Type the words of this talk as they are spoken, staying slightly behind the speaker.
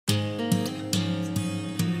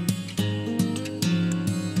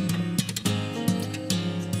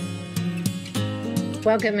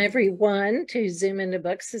Welcome, everyone, to Zoom into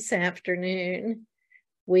Books this afternoon.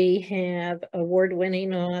 We have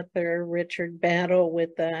award-winning author Richard Battle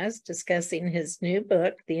with us discussing his new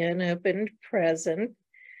book, The Unopened Present,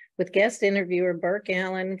 with guest interviewer Burke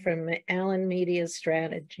Allen from Allen Media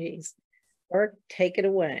Strategies. Burke, take it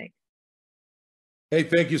away. Hey,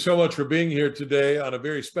 thank you so much for being here today on a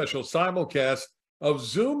very special simulcast of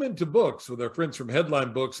Zoom into Books with our friends from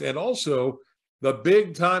Headline Books and also the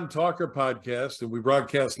Big Time Talker podcast. And we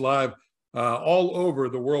broadcast live all over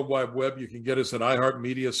the World Wide Web. You can get us at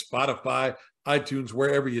iHeartMedia, Spotify, iTunes,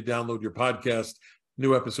 wherever you download your podcast.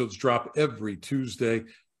 New episodes drop every Tuesday.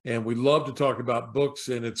 And we love to talk about books,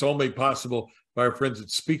 and it's all made possible by our friends at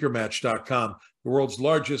SpeakerMatch.com, the world's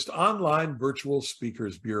largest online virtual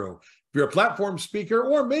speakers bureau. If you're a platform speaker,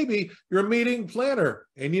 or maybe you're a meeting planner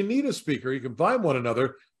and you need a speaker, you can find one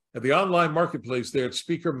another at the online marketplace there at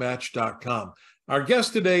SpeakerMatch.com. Our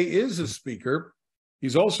guest today is a speaker.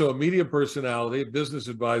 He's also a media personality, a business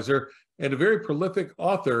advisor, and a very prolific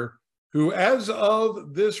author who, as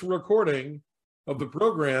of this recording of the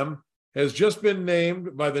program, has just been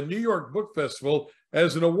named by the New York Book Festival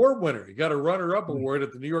as an award winner. He got a runner-up award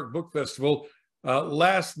at the New York Book Festival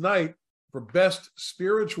last night for Best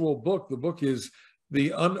Spiritual Book. The book is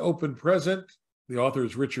The Unopened Present. The author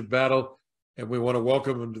is Richard Battle, and we want to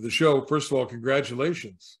welcome him to the show. First of all,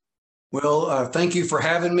 congratulations. Well, thank you for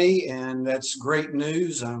having me, and that's great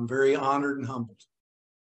news. I'm very honored and humbled.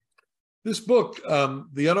 This book,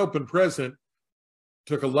 The Unopened Present,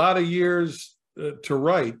 took a lot of years to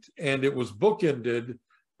write, and it was bookended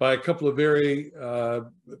by a couple of very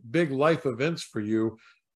big life events for you.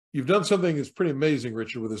 You've done something that's pretty amazing,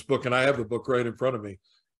 Richard, with this book, and I have the book right in front of me.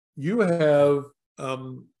 You have,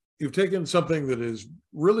 you've taken something that is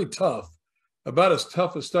really tough, about as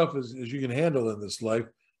tough as stuff as you can handle in this life,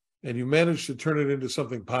 and you managed to turn it into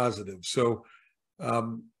something positive. So I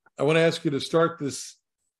want to ask you to start this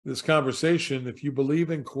conversation if you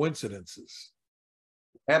believe in coincidences.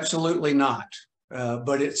 Absolutely not.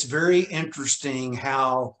 But it's very interesting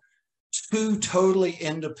how two totally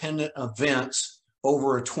independent events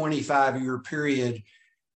over a 25-year period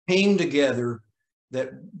came together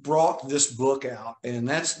that brought this book out. And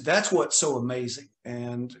that's what's so amazing.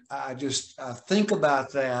 And I think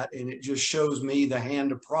about that, and it just shows me the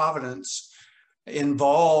hand of providence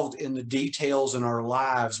involved in the details in our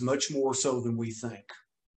lives, much more so than we think.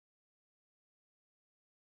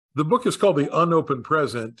 The book is called The Unopened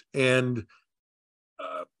Present, and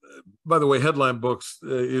by the way, Headline Books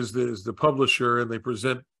is the publisher, and they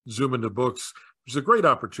present Zoom into Books. It's a great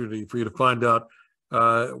opportunity for you to find out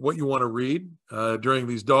what you want to read during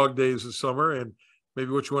these dog days of summer, and maybe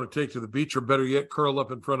what you want to take to the beach, or better yet, curl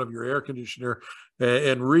up in front of your air conditioner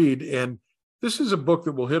and read. And this is a book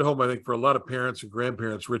that will hit home, I think, for a lot of parents and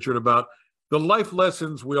grandparents, Richard, about the life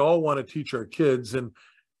lessons we all want to teach our kids. And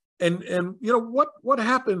you know, what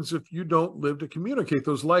happens if you don't live to communicate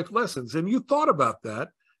those life lessons? And you thought about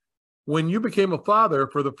that when you became a father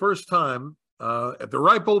for the first time at the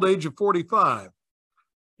ripe old age of 45.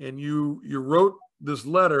 And you wrote this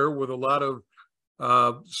letter with a lot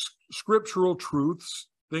of scriptural truths,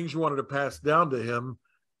 things you wanted to pass down to him,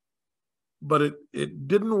 but it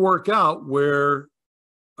didn't work out where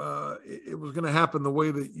it was going to happen the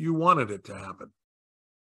way that you wanted it to happen.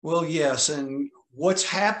 Well, yes, and what's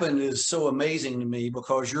happened is so amazing to me,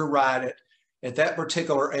 because you're right. At that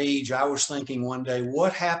particular age, I was thinking one day,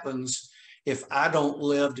 what happens if I don't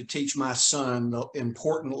live to teach my son the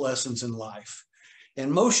important lessons in life?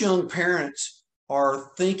 And most young parents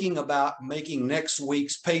are thinking about making next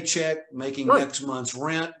week's paycheck, making next month's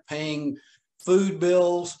rent, paying food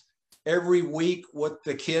bills every week, what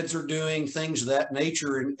the kids are doing, things of that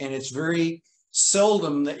nature. And it's very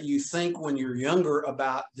seldom that you think when you're younger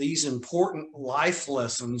about these important life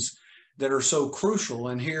lessons that are so crucial.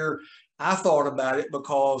 And here I thought about it,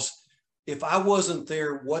 because if I wasn't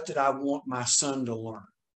there, what did I want my son to learn?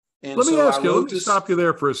 And let me stop you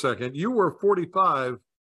there for a second. You were 45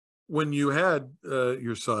 when you had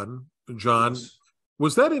your son, John. Yes.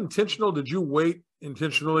 Was that intentional? Did you wait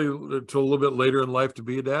intentionally till a little bit later in life to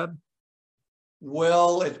be a dad?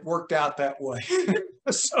 Well, it worked out that way.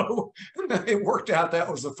 So it worked out that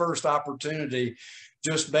was the first opportunity,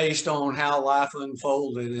 just based on how life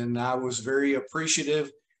unfolded. And I was very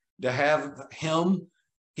appreciative to have him.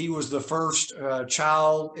 He was the first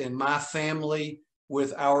child in my family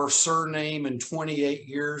with our surname in 28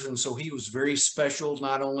 years. And so he was very special,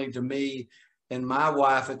 not only to me and my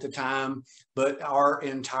wife at the time, but our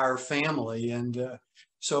entire family. And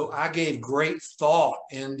so I gave great thought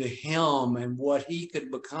into him and what he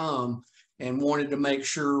could become, and wanted to make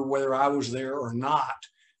sure, whether I was there or not,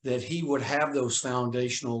 that he would have those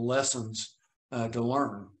foundational lessons to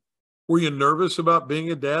learn. Were you nervous about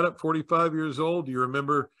being a dad at 45 years old? Do you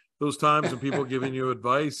remember those times when people giving you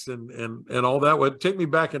advice and all that? Would take me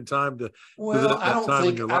back in time to Well, that time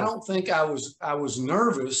in your life. I don't think I was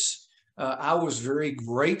nervous. I was very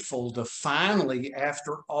grateful to finally,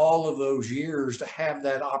 after all of those years, to have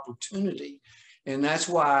that opportunity. And that's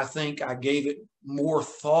why I think I gave it more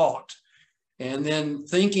thought. And then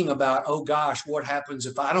thinking about, oh gosh, what happens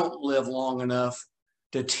if I don't live long enough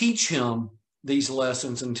to teach him these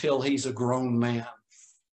lessons until he's a grown man?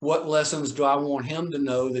 What lessons do I want him to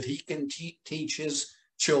know that he can teach his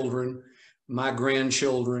children, my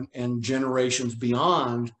grandchildren, and generations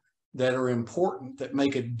beyond that are important, that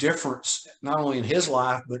make a difference, not only in his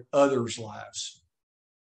life, but others' lives?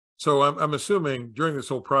 So I'm assuming during this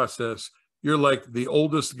whole process, you're like the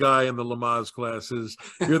oldest guy in the Lamaze classes.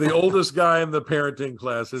 You're the oldest guy in the parenting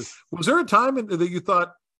classes. Was there a time that you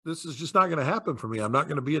thought, this is just not going to happen for me? I'm not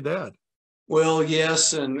going to be a dad. Well,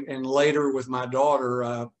 yes. And later with my daughter,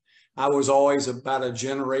 I was always about a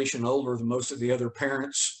generation older than most of the other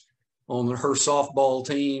parents on her softball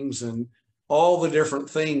teams and all the different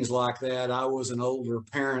things like that. I was an older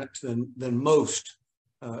parent than most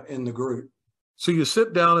in the group. So you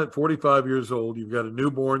sit down at 45 years old, you've got a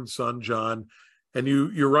newborn son, John, and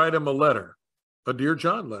you write him a letter, a Dear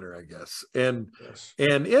John letter, I guess. And Yes.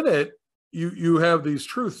 and in it, you have these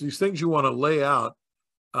truths, these things you want to lay out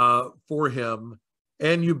for him,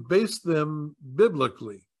 and you base them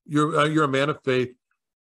biblically. You're a man of faith,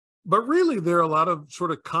 but really there are a lot of sort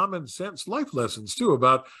of common sense life lessons too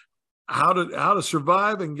about how to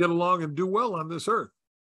survive and get along and do well on this earth.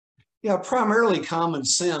 Yeah, primarily common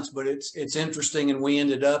sense, but it's interesting. And we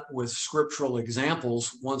ended up with scriptural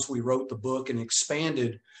examples once we wrote the book and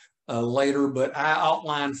expanded later. But I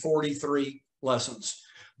outlined 43 lessons.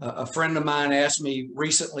 A friend of mine asked me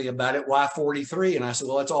recently about it, why 43? And I said,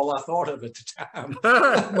 well, that's all I thought of at the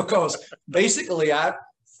time. Because basically I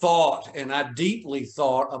thought, and I deeply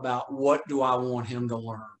thought about, what do I want him to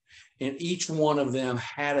learn? And each one of them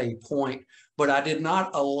had a point, but I did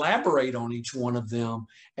not elaborate on each one of them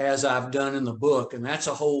as I've done in the book. And that's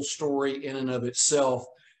a whole story in and of itself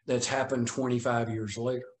that's happened 25 years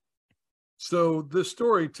later. So this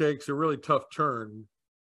story takes a really tough turn.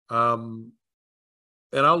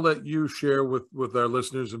 And I'll let you share with our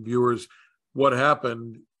listeners and viewers what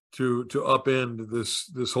happened to upend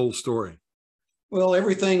this whole story. Well,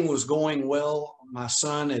 everything was going well. My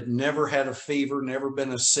son had never had a fever, never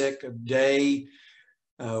been sick a day.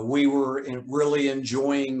 We were really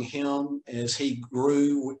enjoying him as he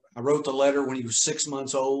grew. I wrote the letter when he was 6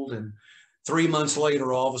 months old, and 3 months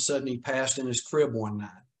later, all of a sudden, he passed in his crib one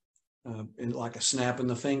night, like a snap in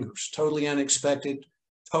the fingers. Totally unexpected,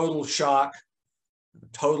 total shock,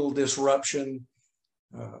 total disruption,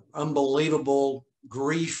 unbelievable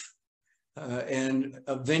grief. And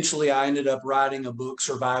eventually I ended up writing a book,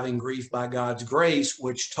 Surviving Grief by God's Grace,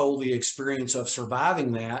 which told the experience of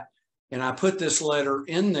surviving that. And I put this letter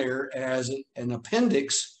in there as an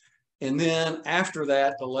appendix. And then after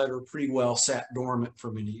that, the letter pretty well sat dormant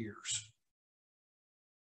for many years.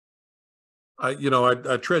 I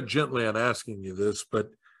tread gently on asking you this, but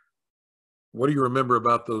what do you remember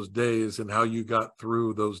about those days and how you got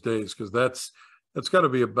through those days? Because that's got to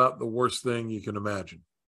be about the worst thing you can imagine.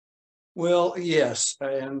 Well, yes.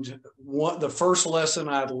 And the first lesson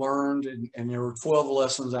I'd learned, and there were 12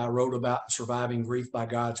 lessons I wrote about surviving grief by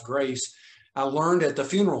God's grace, I learned at the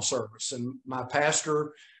funeral service. And my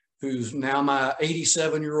pastor, who's now my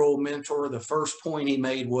 87-year-old mentor, the first point he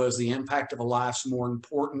made was the impact of a life's more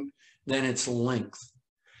important than its length.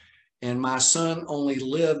 And my son only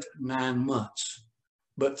lived 9 months.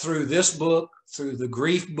 But through this book, through the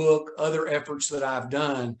grief book, other efforts that I've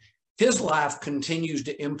done, his life continues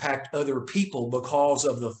to impact other people because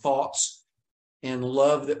of the thoughts and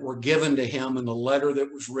love that were given to him in the letter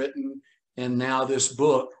that was written. And now this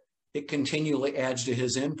book, it continually adds to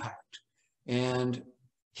his impact. And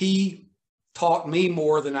he taught me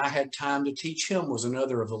more than I had time to teach him, was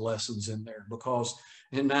another of the lessons in there, because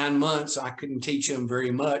in 9 months, I couldn't teach him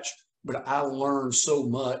very much, but I learned so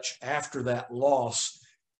much after that loss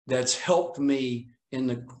that's helped me in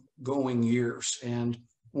the going years. And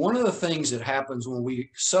one of the things that happens when we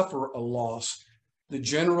suffer a loss, the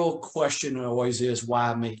general question always is,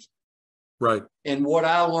 why me? Right. And what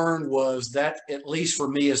I learned was that, at least for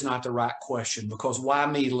me, is not the right question, because why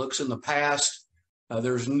me looks in the past.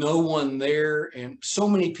 There's no one there. And so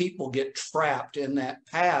many people get trapped in that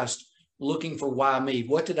past looking for why me?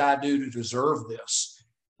 What did I do to deserve this?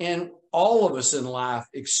 And all of us in life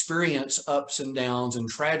experience ups and downs and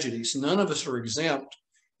tragedies. None of us are exempt.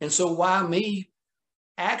 And so why me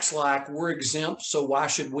acts like we're exempt, so why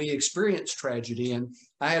should we experience tragedy? And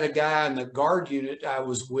I had a guy in the guard unit I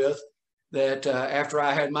was with that after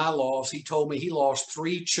I had my loss, he told me he lost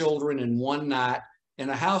 3 children in one night in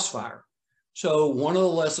a house fire. So one of the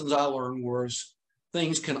lessons I learned was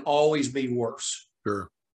things can always be worse. Sure.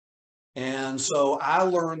 And so I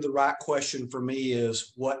learned the right question for me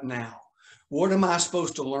is, what now? What am I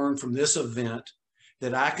supposed to learn from this event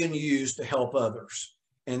that I can use to help others?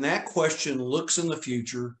 And that question looks in the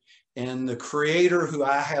future, and the Creator who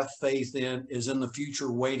I have faith in is in the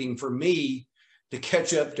future waiting for me to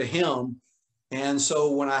catch up to him. And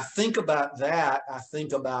so when I think about that, I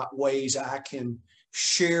think about ways I can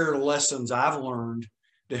share lessons I've learned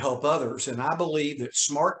to help others. And I believe that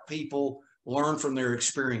smart people learn from their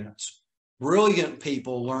experience. Brilliant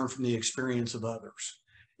people learn from the experience of others.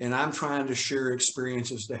 And I'm trying to share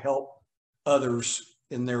experiences to help others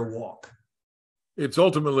in their walk. It's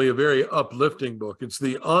ultimately a very uplifting book. It's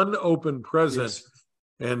The Unopened Present. Yes.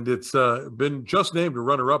 And it's been just named a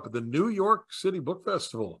runner-up at the New York City Book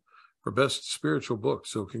Festival for Best Spiritual Book.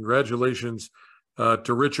 So congratulations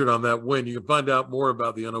to Richard on that win. You can find out more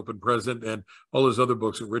about The Unopened Present and all his other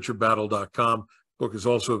books at richardbattle.com. Book is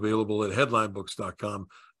also available at headlinebooks.com,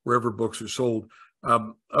 wherever books are sold. I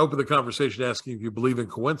opened the conversation asking if you believe in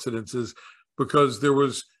coincidences, because there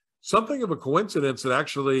was something of a coincidence that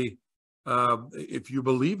actually, if you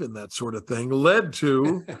believe in that sort of thing, led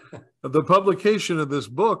to the publication of this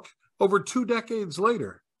book over 2 decades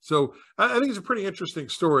later. So I think it's a pretty interesting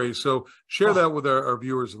story. So share that with our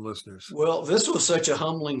viewers and listeners. Well, this was such a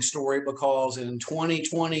humbling story because in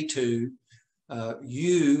 2022,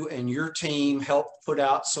 you and your team helped put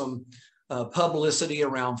out some publicity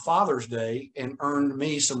around Father's Day and earned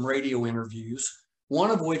me some radio interviews, one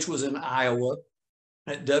of which was in Iowa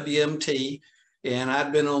at WMT. And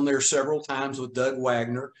I've been on there several times with Doug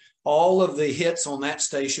Wagner. All of the hits on that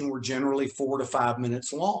station were generally 4 to 5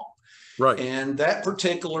 minutes long. Right. And that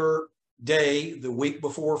particular day, the week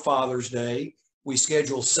before Father's Day, we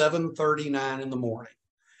scheduled 7:39 in the morning.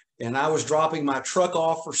 And I was dropping my truck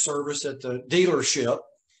off for service at the dealership,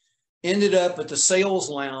 ended up at the sales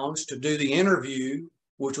lounge to do the interview,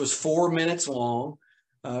 which was 4 minutes long.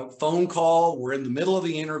 Phone call, we're in the middle of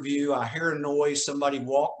the interview. I hear a noise, somebody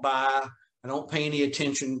walked by. I don't pay any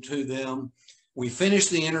attention to them. We finish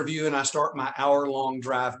the interview and I start my hour-long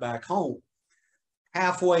drive back home.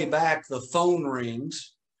 Halfway back, the phone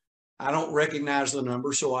rings. I don't recognize the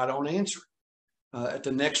number, so I don't answer it. At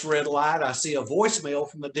the next red light, I see a voicemail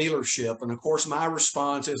from the dealership. And of course, my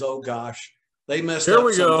response is, oh gosh, they messed up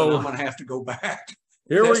something. I'm going to have to go back.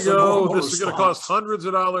 Here we go. This is going to cost hundreds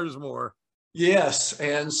of dollars more. Yes.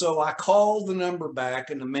 And so I called the number back,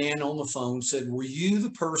 and the man on the phone said, were you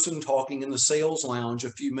the person talking in the sales lounge a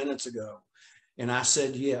few minutes ago? And I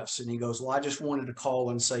said, yes. And he goes, well, I just wanted to call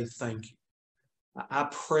and say thank you. I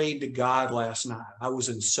prayed to God last night. I was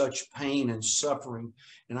in such pain and suffering.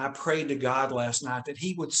 And I prayed to God last night that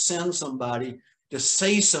he would send somebody to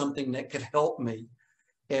say something that could help me.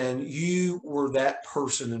 And you were that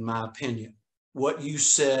person, in my opinion. What you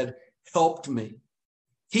said helped me.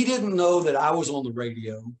 He didn't know that I was on the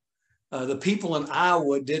radio. The people in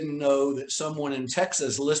Iowa didn't know that someone in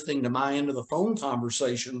Texas listening to my end of the phone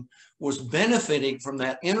conversation was benefiting from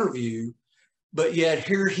that interview. But yet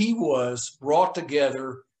here he was, brought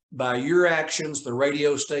together by your actions, the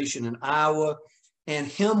radio station in Iowa, and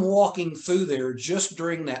him walking through there just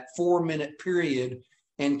during that 4-minute period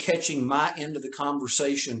and catching my end of the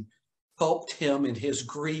conversation helped him in his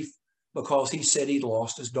grief, because he said he'd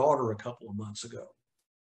lost his daughter a couple of months ago.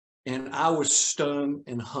 And I was stunned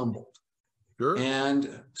and humbled. Sure.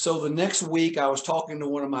 And so the next week I was talking to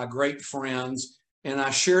one of my great friends, and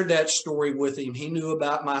I shared that story with him. He knew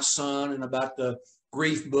about my son and about the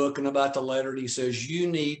grief book and about the letter. And he says, you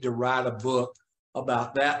need to write a book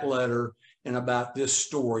about that letter and about this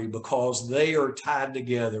story, because they are tied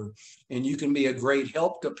together and you can be a great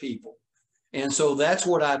help to people. And so that's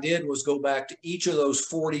what I did, was go back to each of those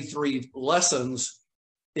 43 lessons,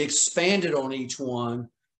 expanded on each one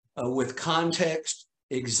with context,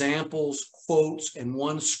 examples, quotes, and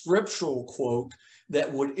one scriptural quote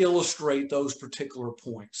that would illustrate those particular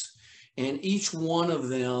points. And each one of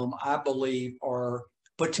them, I believe, are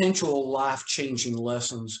potential life-changing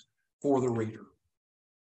lessons for the reader.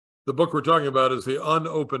 The book we're talking about is The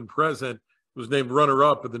Unopened Present. It was named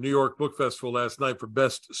runner-up at the New York Book Festival last night for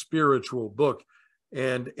Best Spiritual Book.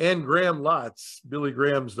 And Graham Lotz, Billy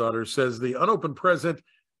Graham's daughter, says The Unopened Present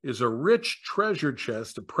is a rich treasure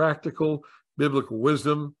chest of practical biblical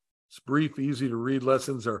wisdom. Its brief, easy-to-read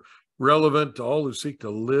lessons are relevant to all who seek to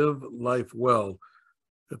live life well.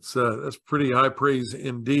 That's pretty high praise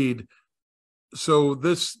indeed. so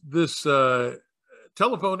this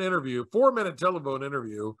telephone interview, 4-minute telephone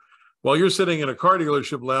interview, while you're sitting in a car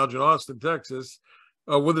dealership lounge in Austin, Texas,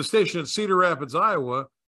 with a station in Cedar Rapids, Iowa,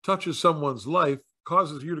 touches someone's life,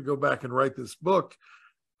 causes you to go back and write this book.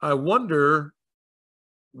 I wonder,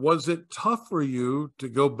 was it tough for you to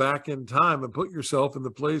go back in time and put yourself in the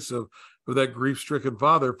place of that grief-stricken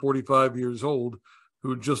father, 45 years old,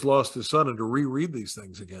 who just lost his son, and to reread these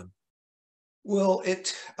things again? Well,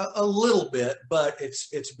 a little bit, but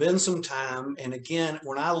it's been some time. And again,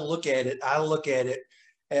 when I look at it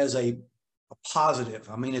as a positive.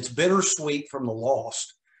 I mean, it's bittersweet from the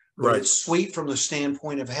lost, but Right. it's sweet from the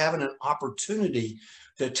standpoint of having an opportunity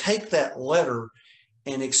to take that letter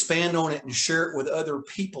and expand on it and share it with other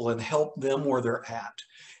people and help them where they're at.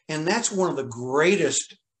 And that's one of the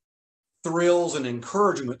greatest thrills and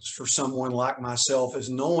encouragements for someone like myself, is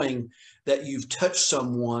knowing that you've touched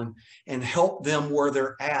someone and helped them where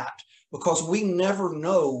they're at, because we never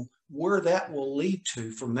know where that will lead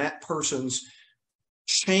to from that person's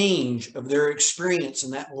change of their experience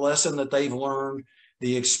and that lesson that they've learned,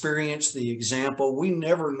 the experience, the example. We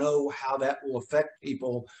never know how that will affect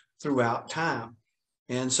people throughout time.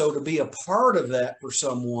 And so to be a part of that for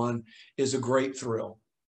someone is a great thrill.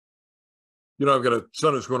 You know, I've got a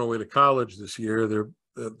son who's going away to college this year. There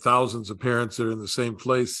are thousands of parents that are in the same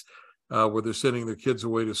place where they're sending their kids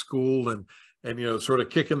away to school and you know, sort of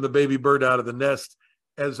kicking the baby bird out of the nest.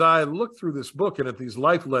 As I look through this book and at these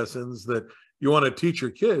life lessons that you want to teach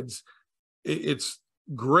your kids, it's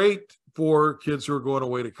great for kids who are going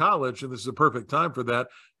away to college, and this is a perfect time for that.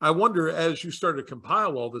 I wonder, as you started to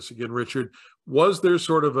compile all this again, Richard, was there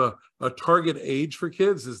sort of a target age for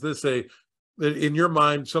kids? Is this in your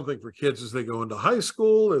mind, something for kids as they go into high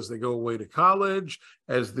school, as they go away to college,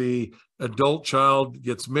 as the adult child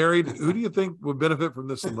gets married? Who do you think would benefit from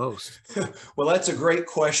this the most? Well, that's a great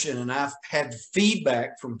question. And I've had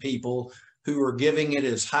feedback from people who are giving it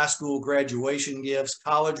as high school graduation gifts,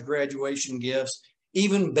 college graduation gifts,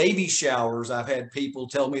 even baby showers. I've had people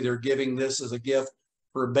tell me they're giving this as a gift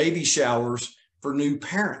for baby showers for new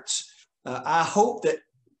parents. I hope that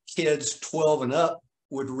kids 12 and up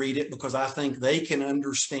would read it, because I think they can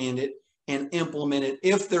understand it and implement it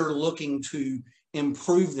if they're looking to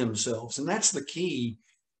improve themselves. And that's the key,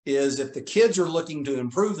 is if the kids are looking to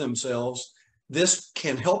improve themselves, this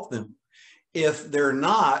can help them. If they're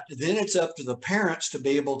not, then it's up to the parents to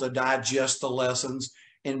be able to digest the lessons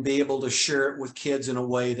and be able to share it with kids in a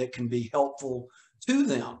way that can be helpful to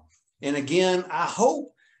them. And again, I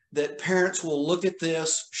hope that parents will look at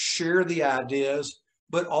this, share the ideas,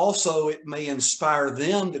 but also it may inspire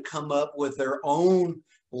them to come up with their own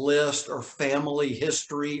list or family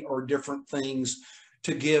history or different things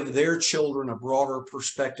to give their children a broader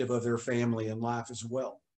perspective of their family and life as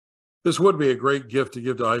well. This would be a great gift to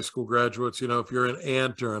give to high school graduates. You know, if you're an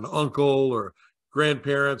aunt or an uncle or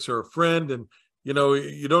grandparents or a friend, and, you know,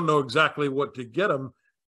 you don't know exactly what to get them,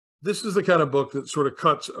 this is the kind of book that sort of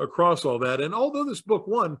cuts across all that. And although this book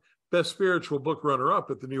won Best Spiritual Book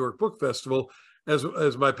Runner-Up at the New York Book Festival,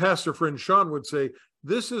 as my pastor friend Sean would say,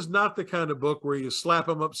 this is not the kind of book where you slap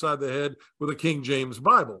them upside the head with a King James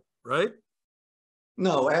Bible, right?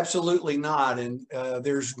 No, absolutely not. And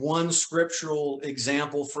there's one scriptural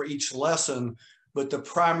example for each lesson, but the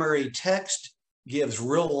primary text gives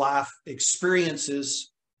real life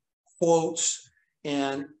experiences, quotes,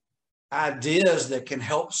 and ideas that can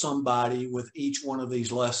help somebody with each one of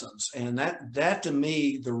these lessons. And that to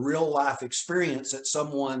me, the real life experience that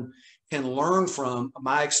someone can learn from,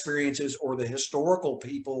 my experiences or the historical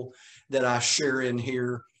people that I share in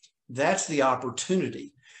here, that's the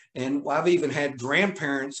opportunity. And I've even had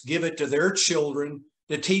grandparents give it to their children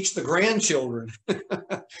to teach the grandchildren.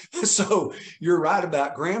 So you're right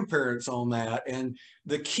about grandparents on that. And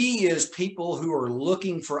the key is people who are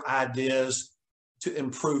looking for ideas to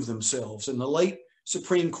improve themselves. And the late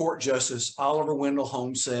Supreme Court Justice Oliver Wendell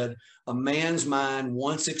Holmes said, "A man's mind,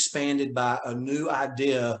 once expanded by a new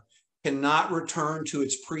idea, cannot return to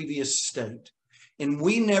its previous state." And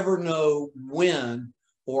we never know when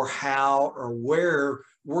or how or where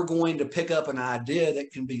we're going to pick up an idea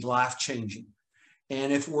that can be life-changing.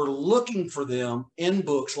 And if we're looking for them in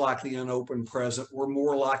books like The Unopened Present, we're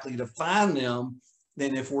more likely to find them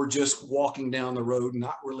than if we're just walking down the road and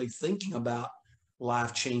not really thinking about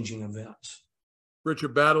life-changing events.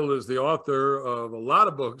 Richard Battle is the author of a lot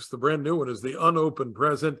of books. The brand new one is The Unopened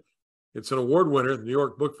Present. It's an award winner at the New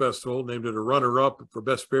York Book Festival, named it a runner-up for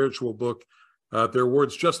Best Spiritual Book. Their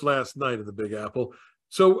awards just last night in the Big Apple.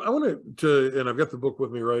 So I wanted to, and I've got the book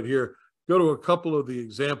with me right here, go to a couple of the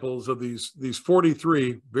examples of these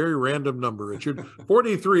 43, very random number, Richard,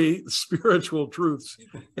 43 spiritual truths.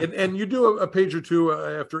 And you do a page or two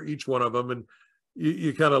after each one of them, and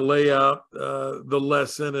you kind of lay out the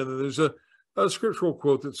lesson, and there's a scriptural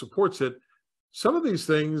quote that supports it. Some of these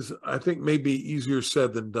things I think may be easier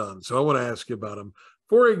said than done. So I want to ask you about them.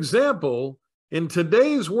 For example, in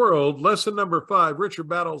today's world, lesson number 5, Richard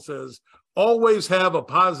Battle says, always have a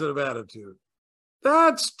positive attitude.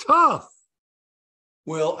 That's tough.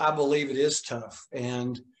 Well, I believe it is tough.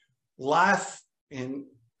 And life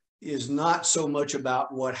is not so much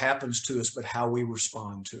about what happens to us, but how we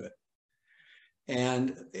respond to it.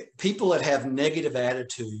 And people that have negative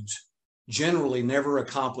attitudes generally never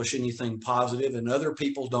accomplish anything positive, and other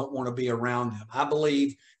people don't want to be around them. I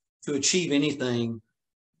believe to achieve anything,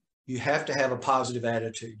 you have to have a positive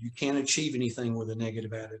attitude. You can't achieve anything with a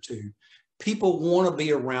negative attitude. People want to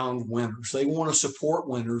be around winners. They want to support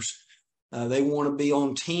winners. They want to be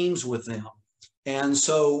on teams with them. And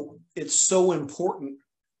so it's so important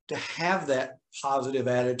to have that positive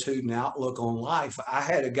attitude and outlook on life. I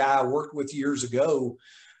had a guy I worked with years ago.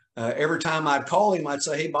 Every time I'd call him, I'd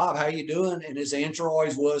say, "Hey, Bob, how you doing?" And his answer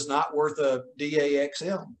always was, "Not worth a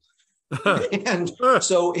DAXM." And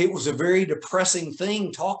so it was a very depressing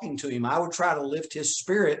thing talking to him. I would try to lift his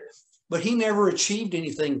spirit, but he never achieved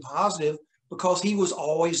anything positive because he was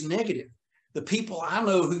always negative. The people I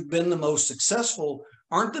know who've been the most successful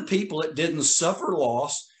aren't the people that didn't suffer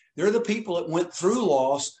loss. They're the people that went through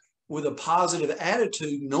loss with a positive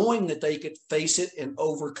attitude, knowing that they could face it and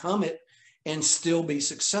overcome it and still be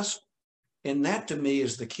successful. And that to me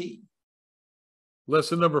is the key.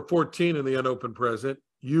 Lesson number 14 in the Unopened Present.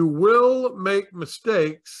 You will make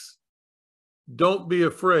mistakes. Don't be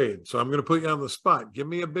afraid. So I'm going to put you on the spot. Give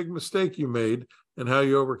me a big mistake you made and how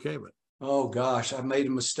you overcame it. Oh, gosh, I made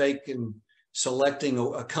a mistake in selecting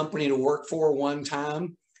a company to work for one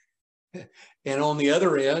time. And on the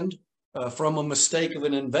other end, from a mistake of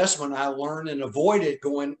an investment, I learned and avoided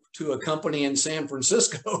going to a company in San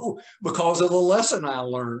Francisco because of the lesson I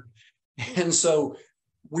learned. And so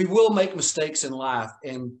we will make mistakes in life.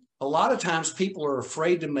 And a lot of times people are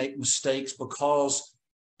afraid to make mistakes because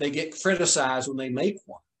they get criticized when they make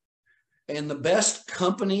one. And the best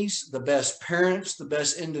companies, the best parents, the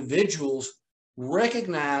best individuals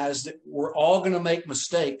recognize that we're all going to make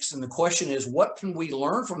mistakes. And the question is, what can we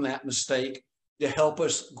learn from that mistake to help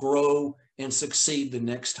us grow and succeed the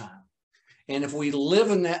next time? And if we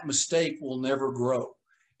live in that mistake, we'll never grow.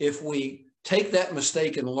 If we take that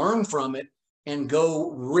mistake and learn from it and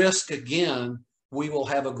go risk again, we will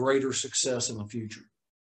have a greater success in the future.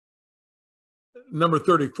 Number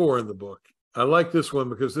 34 in the book. I like this one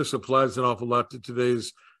because this applies an awful lot to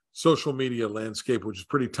today's social media landscape, which is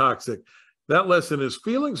pretty toxic. That lesson is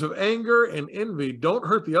feelings of anger and envy don't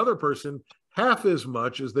hurt the other person half as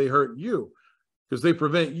much as they hurt you, because they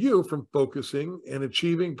prevent you from focusing and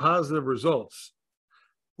achieving positive results.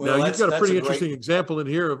 Well, now, you've got a pretty interesting example in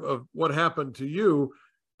here of what happened to you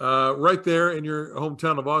right there in your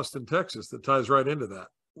hometown of Austin, Texas, that ties right into that.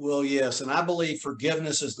 Well, yes. And I believe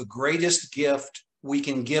forgiveness is the greatest gift we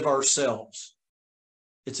can give ourselves.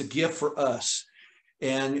 It's a gift for us.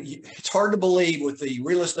 And it's hard to believe with the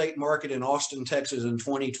real estate market in Austin, Texas in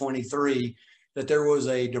 2023, that there was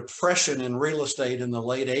a depression in real estate in the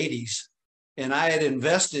late 80s. And I had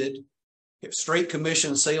invested, straight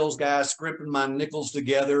commission sales guy, scrimping my nickels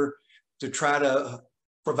together to try to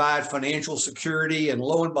provide financial security. And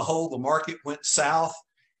lo and behold, the market went south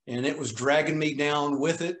and it was dragging me down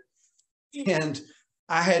with it. And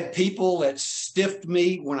I had people that stiffed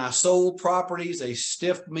me when I sold properties. They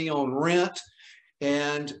stiffed me on rent.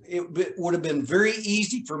 And it would have been very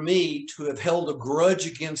easy for me to have held a grudge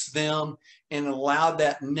against them and allowed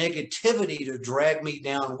that negativity to drag me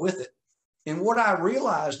down with it. And what I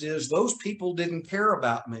realized is those people didn't care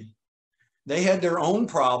about me. They had their own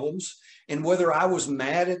problems. And whether I was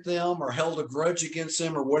mad at them or held a grudge against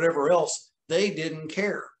them or whatever else, they didn't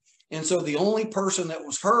care. And so the only person that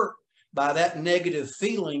was hurt by that negative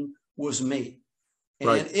feeling was me. And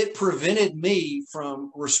right. It prevented me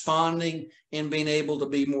from responding and being able to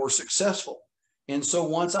be more successful. And so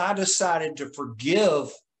once I decided to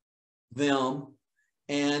forgive them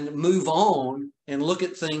and move on and look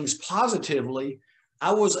at things positively,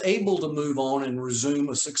 I was able to move on and resume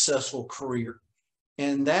a successful career.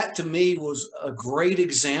 And that to me was a great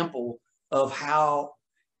example of how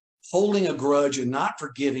holding a grudge and not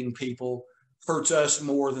forgiving people hurts us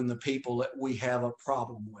more than the people that we have a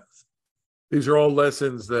problem with. These are all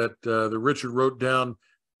lessons that Richard wrote down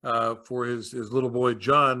for his little boy,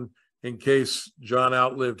 John, in case John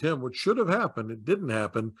outlived him, which should have happened. It didn't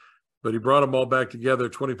happen. but he brought them all back together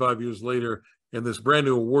 25 years later in this brand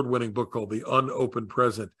new award-winning book called The Unopened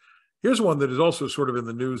Present. Here's one that is also sort of in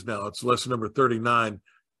the news now. It's lesson number 39.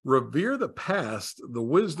 Revere the past. The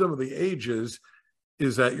wisdom of the ages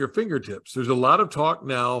is at your fingertips. There's a lot of talk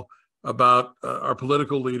now about our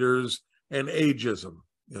political leaders and ageism.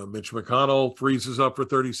 You know, Mitch McConnell freezes up for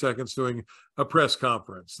 30 seconds doing a press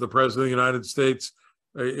conference. The president of the United States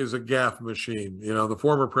is a gaffe machine. You know, the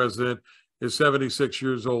former president is 76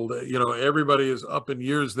 years old. You know, everybody is up in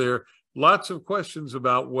years there. Lots of questions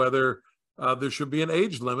about whether there should be an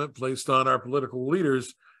age limit placed on our political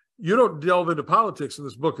leaders. You don't delve into politics in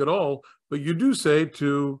this book at all, but you do say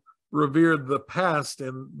to revere the past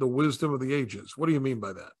and the wisdom of the ages. What do you mean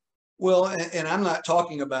by that? Well, and I'm not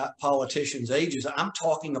talking about politicians' ages. I'm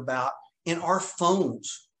talking about in our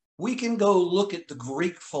phones. We can go look at the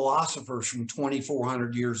Greek philosophers from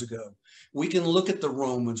 2,400 years ago. We can look at the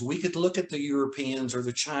Romans. We could look at the Europeans or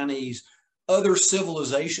the Chinese, other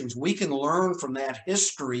civilizations. We can learn from that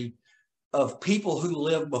history of people who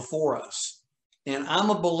lived before us. And I'm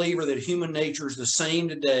a believer that human nature is the same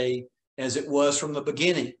today as it was from the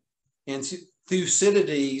beginning. And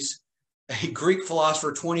Thucydides, a Greek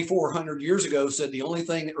philosopher 2,400 years ago, said the only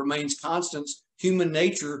thing that remains constant is human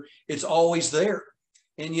nature. It's always there.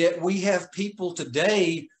 And yet we have people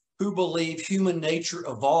today who believe human nature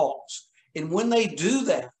evolves. And when they do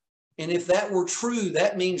that, and if that were true,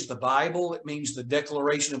 that means the Bible, it means the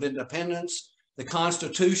Declaration of Independence, the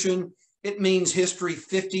Constitution, it means history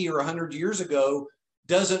 50 or 100 years ago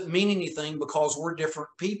doesn't mean anything because we're different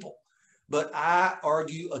people. But I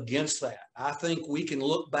argue against that. I think we can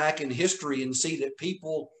look back in history and see that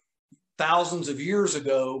people thousands of years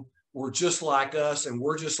ago were just like us and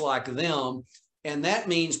we're just like them. And that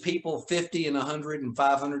means people 50 and 100 and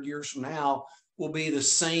 500 years from now will be the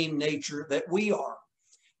same nature that we are.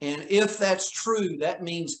 And if that's true, that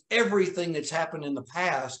means everything that's happened in the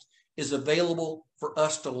past is available for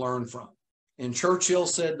us to learn from. And Churchill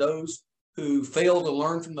said those who fail to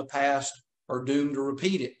learn from the past are doomed to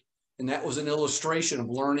repeat it. And that was an illustration of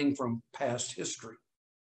learning from past history.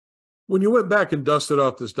 When you went back and dusted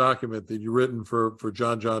off this document that you'd written for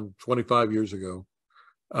John 25 years ago,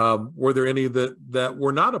 were there any that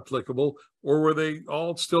were not applicable, or were they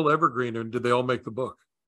all still evergreen, and did they all make the book?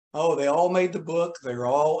 Oh, they all made the book. They're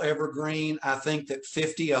all evergreen. I think that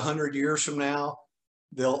 50, 100 years from now,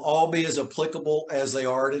 they'll all be as applicable as they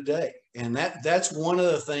are today. And that's one of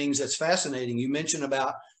the things that's fascinating. You mentioned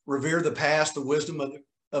about revere the past, the wisdom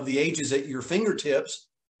of the ages at your fingertips.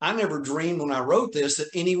 I never dreamed when I wrote this that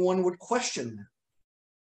anyone would question that,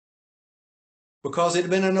 because it had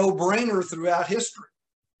been a no-brainer throughout history.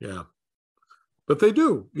 Yeah, but they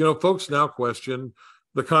do. You know, folks now question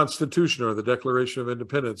the Constitution or the Declaration of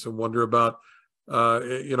Independence and wonder about,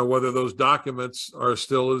 whether those documents are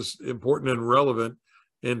still as important and relevant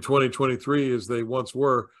in 2023 as they once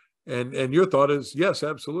were. And your thought is, yes,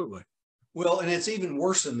 absolutely. Well, and it's even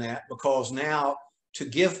worse than that, because now to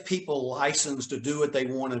give people license to do what they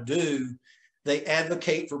want to do, they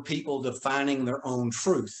advocate for people defining their own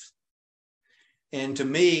truth. And to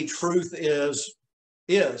me, truth is.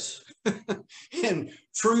 And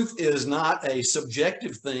truth is not a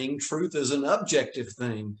subjective thing. Truth is an objective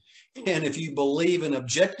thing. And if you believe in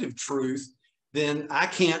objective truth, then I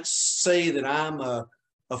can't say that I'm a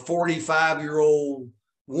 45-year-old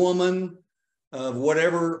woman of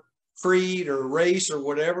whatever creed or race or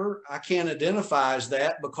whatever. I can't identify as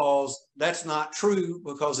that, because that's not true,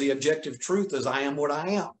 because the objective truth is I am what I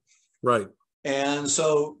am. Right. And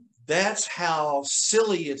so that's how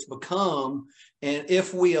silly it's become. And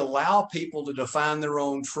if we allow people to define their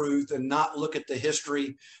own truth and not look at the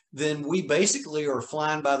history, then we basically are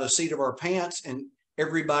flying by the seat of our pants, and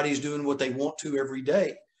everybody's doing what they want to every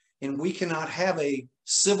day. And we cannot have a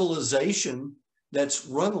civilization that's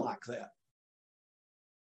run like that.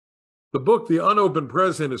 The book, The Unopened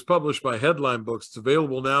Present, is published by Headline Books. It's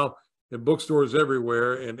available now in bookstores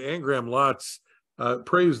everywhere. And Graham Lotz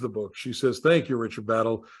praised the book. She says, "Thank you, Richard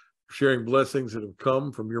Battle, for sharing blessings that have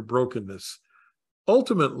come from your brokenness."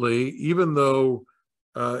 Ultimately, even though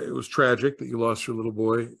it was tragic that you lost your little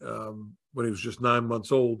boy when he was just 9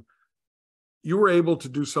 months old, you were able to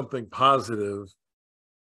do something positive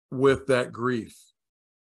with that grief.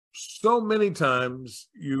 So many times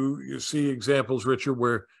you see examples, Richard,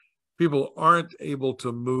 where people aren't able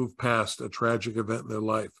to move past a tragic event in their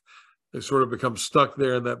life. They sort of become stuck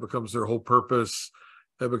there, and that becomes their whole purpose.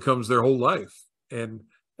 That becomes their whole life. And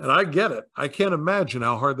I get it. I can't imagine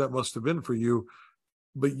how hard that must have been for you.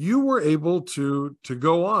 But you were able to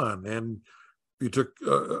go on, and you took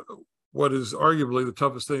what is arguably the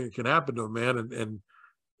toughest thing that can happen to a man, and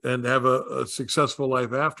and have a successful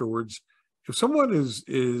life afterwards. If someone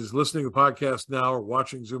is listening to the podcast now or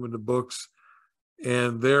watching Zoom into Books,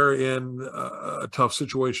 and they're in a tough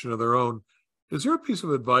situation of their own, is there one piece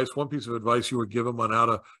of advice you would give them on how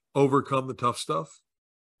to overcome the tough stuff?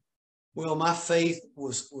 Well, my faith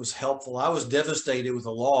was helpful. I was devastated with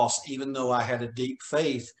the loss, even though I had a deep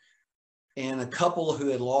faith. And a couple who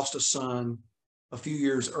had lost a son a few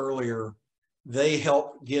years earlier, they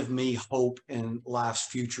helped give me hope in life's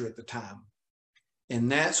future at the time. And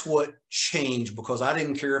that's what changed, because I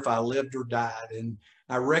didn't care if I lived or died. And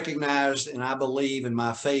I recognized and I believe in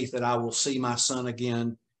my faith that I will see my son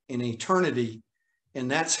again in eternity. And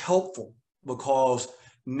that's helpful, because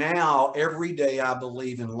now every day I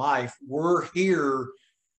believe in life, we're here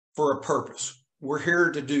for a purpose. We're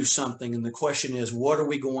here to do something. And the question is, what are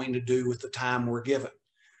we going to do with the time we're given?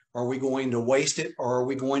 Are we going to waste it, or are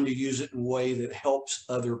we going to use it in a way that helps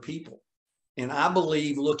other people? And I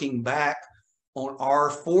believe, looking back on our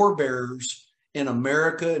forebears in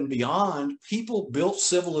America and beyond, people built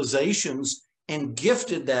civilizations and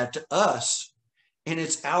gifted that to us. And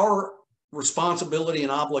it's our responsibility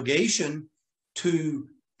and obligation to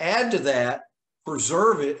add to that,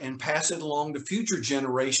 preserve it, and pass it along to future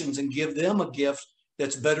generations and give them a gift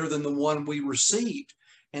that's better than the one we received.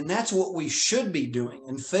 And that's what we should be doing.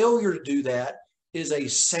 And failure to do that is a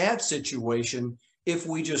sad situation if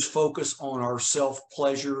we just focus on our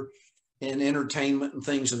self-pleasure and entertainment and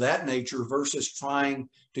things of that nature versus trying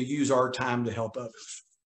to use our time to help others.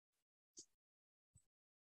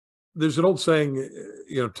 There's an old saying,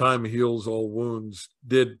 time heals all wounds.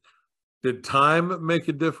 Did time make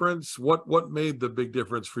a difference? What made the big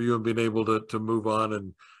difference for you in being able to move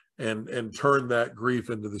on and turn that grief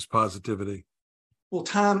into this positivity? Well,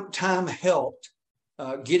 time helped.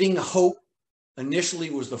 Getting hope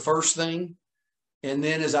initially was the first thing. And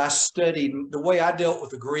then as I studied, the way I dealt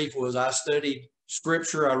with the grief was I studied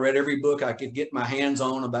Scripture. I read every book I could get my hands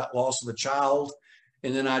on about loss of a child.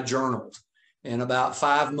 And then I journaled. And about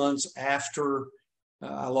 5 months after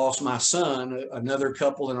I lost my son, another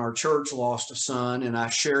couple in our church lost a son, and I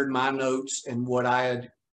shared my notes and what I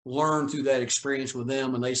had learned through that experience with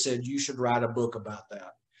them. And they said, you should write a book about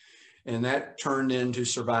that. And that turned into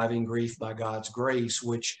Surviving Grief by God's Grace,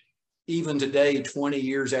 which even today, 20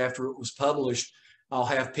 years after it was published, I'll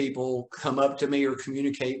have people come up to me or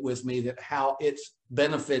communicate with me that how it's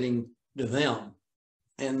benefiting to them.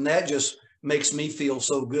 And that just makes me feel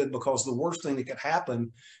so good, because the worst thing that could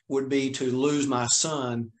happen would be to lose my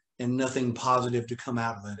son and nothing positive to come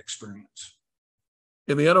out of that experience.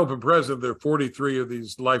 In the Unopened Present, there are 43 of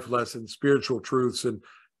these life lessons, spiritual truths, and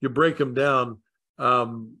you break them down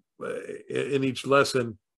in each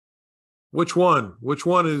lesson. Which one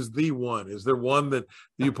is the one? Is there one that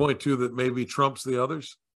you point to that maybe trumps the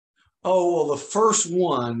others? Oh, well, the first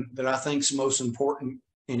one that I think is most important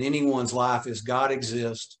in anyone's life is God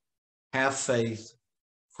exists, have faith,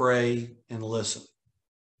 pray, and listen.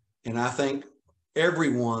 And I think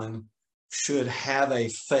everyone should have a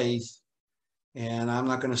faith. And I'm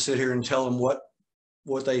not going to sit here and tell them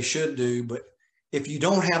what they should do, but if you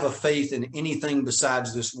don't have a faith in anything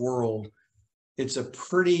besides this world, it's a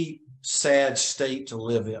pretty sad state to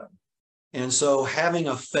live in. And so having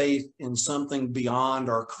a faith in something beyond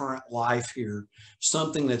our current life here,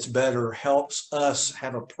 something that's better, helps us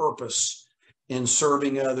have a purpose in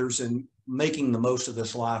serving others and making the most of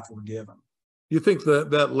this life we're given. You think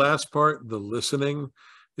that last part, the listening,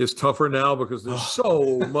 is tougher now because there's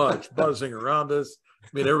so much buzzing around us? I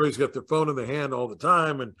mean, everybody's got their phone in their hand all the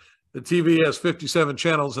time, and the TV has 57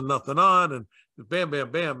 channels and nothing on, and bam, bam,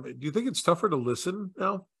 bam. Do you think it's tougher to listen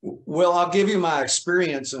now? Well, I'll give you my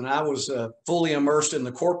experience. And I was fully immersed in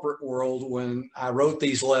the corporate world when I wrote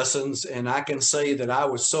these lessons. And I can say that I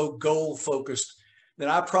was so goal focused that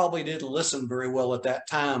I probably didn't listen very well at that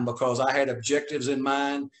time, because I had objectives in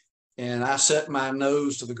mind and I set my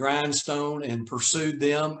nose to the grindstone and pursued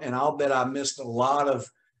them. And I'll bet I missed a lot of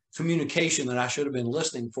communication that I should have been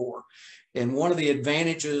listening for. And one of the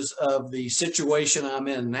advantages of the situation I'm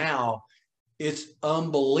in now, it's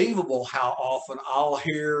unbelievable how often I'll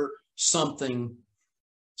hear something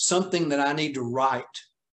that I need to write,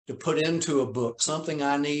 to put into a book, something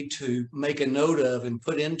I need to make a note of and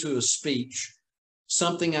put into a speech,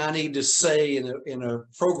 something I need to say in a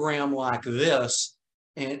program like this.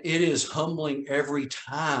 And it is humbling every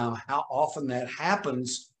time how often that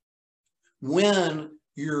happens when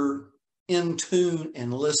you're in tune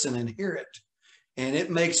and listen and hear it. And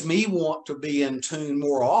it makes me want to be in tune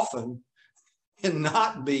more often and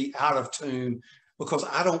not be out of tune, because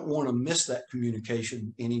I don't want to miss that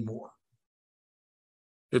communication anymore.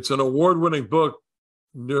 It's an award-winning book.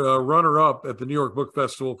 runner-up at the New York Book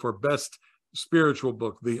Festival for Best Spiritual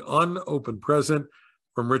Book, The Unopened Present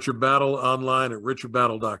from Richard Battle, online at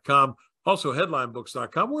richardbattle.com. Also,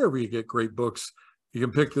 headlinebooks.com, wherever you get great books. You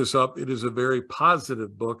can pick this up. It is a very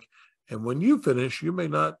positive book. And when you finish, you may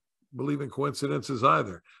not believe in coincidences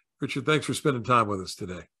either. Richard, thanks for spending time with us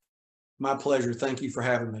today. My pleasure. Thank you for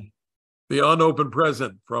having me. The Unopened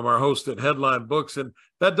Present from our host at Headline Books. And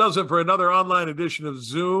that does it for another online edition of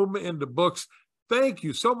Zoom into Books. Thank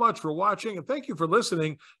you so much for watching, and thank you for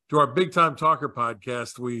listening to our Big Time Talker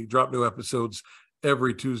podcast. We drop new episodes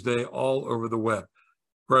every Tuesday all over the web.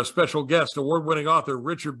 For our special guest, award-winning author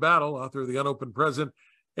Richard Battle, author of The Unopened Present,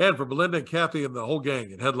 and for Belinda and Kathy and the whole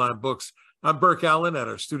gang at Headline Books, I'm Burke Allen at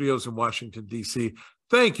our studios in Washington, D.C.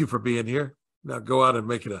 Thank you for being here. Now go out and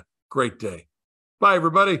make it a great day. Bye,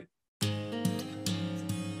 everybody.